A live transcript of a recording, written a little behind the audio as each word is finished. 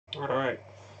Alright,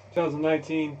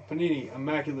 2019 Panini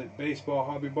Immaculate Baseball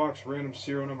Hobby Box Random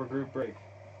Serial Number Group Break.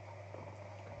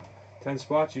 10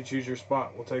 spots, you choose your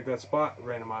spot. We'll take that spot,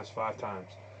 randomize 5 times.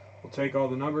 We'll take all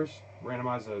the numbers,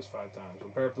 randomize those 5 times.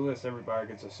 We'll pair up the list, every buyer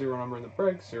gets a serial number in the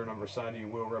break. Serial number assigned to you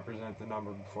will represent the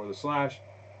number before the slash.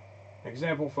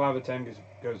 Example, 5 of 10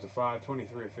 goes to 5,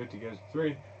 23 of 50 goes to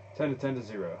 3, 10 of 10 to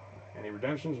 0. Any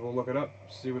redemptions, we'll look it up,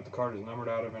 see what the card is numbered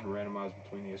out of, and randomize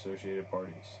between the associated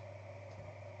parties.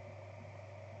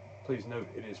 Please note,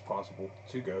 it is possible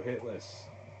to go hitless.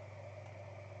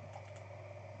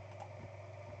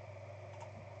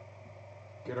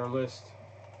 Get our list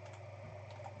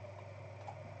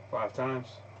 5 times.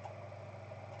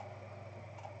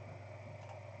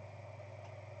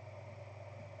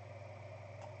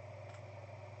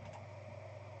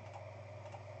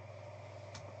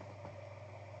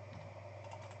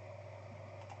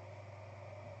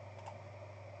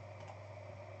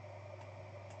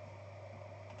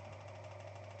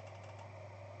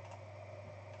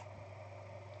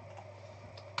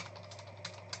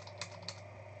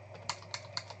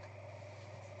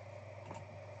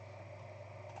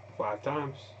 Five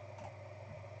times.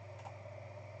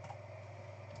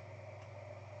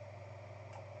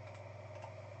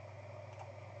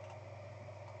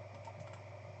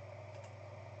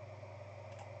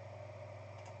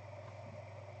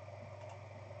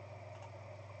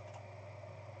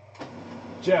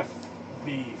 Jeff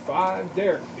B5,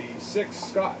 Derek B6,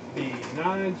 Scott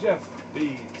B9, Jeff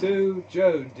B2,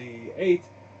 Joe D8,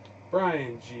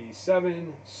 Brian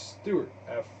G7, Stuart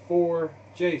F4,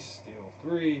 Jay Steele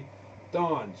 3,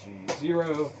 Don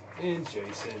G0, and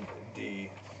Jason D1.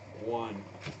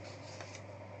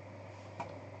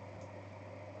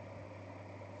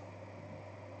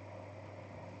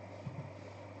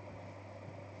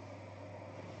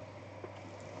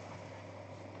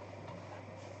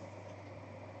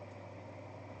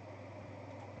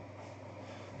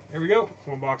 Here we go.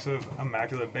 One box of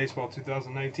Immaculate Baseball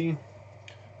 2019.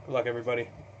 Good luck, everybody.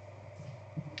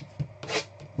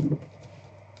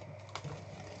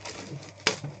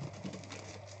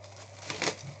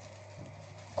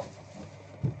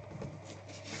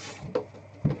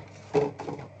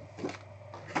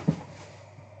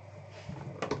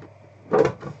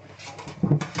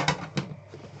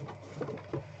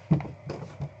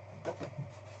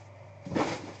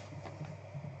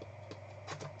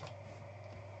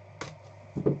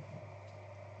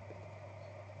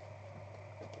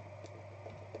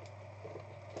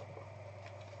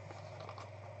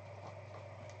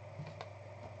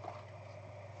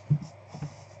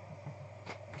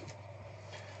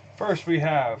 First, we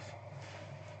have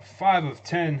 5 of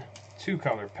 10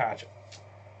 two-color patch.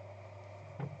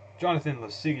 Jonathan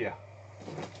Lasigia.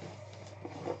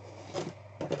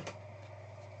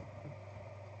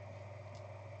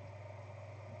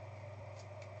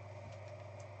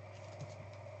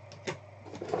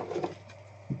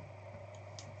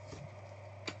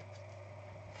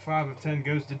 Five of 10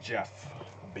 goes to Jeff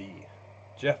B.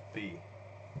 Jeff B.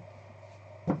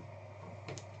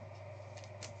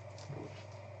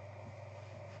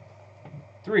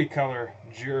 Three-color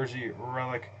jersey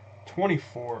relic,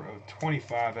 24 of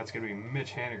 25. That's going to be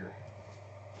Mitch Haniger.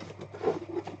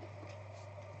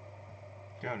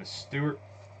 Going to Stewart.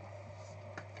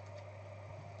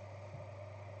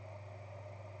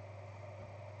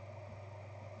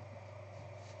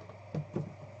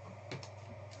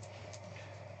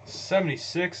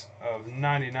 '76 of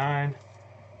 99.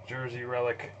 Jersey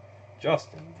relic,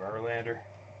 Justin Verlander.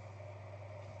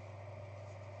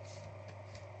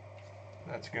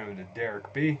 That's going to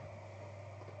Derek B.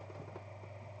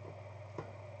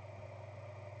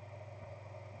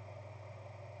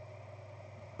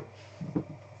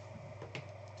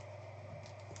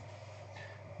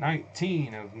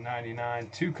 '19 of 99,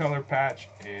 two-color patch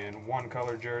and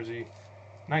one-color jersey.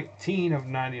 19 of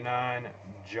 99,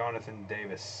 Jonathan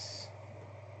Davis.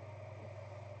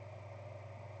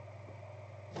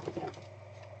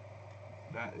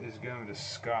 That is going to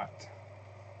Scott.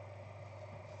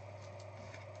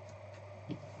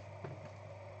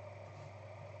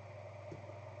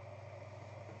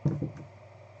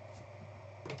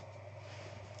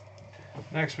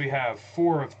 Next we have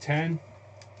 4 of 10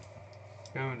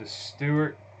 going to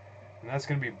Stewart, and that's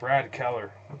going to be Brad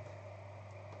Keller.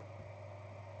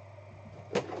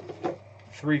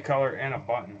 3-color and a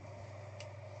button.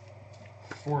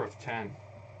 4 of 10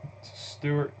 to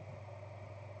Stewart.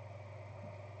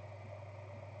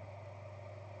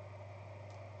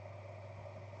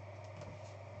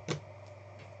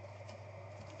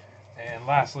 And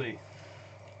lastly,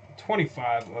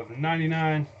 25 of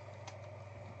 99,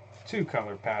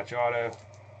 two-color patch auto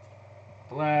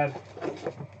Vlad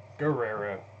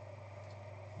Guerrero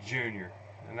Jr.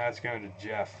 And that's going to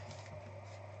Jeff.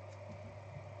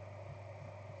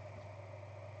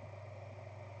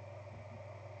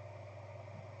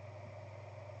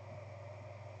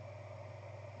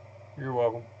 You're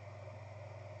welcome.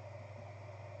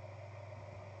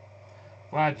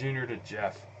 Vlad Jr. to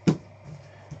Jeff.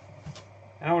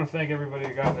 And I want to thank everybody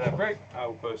who got to that break. I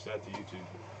will post that to YouTube.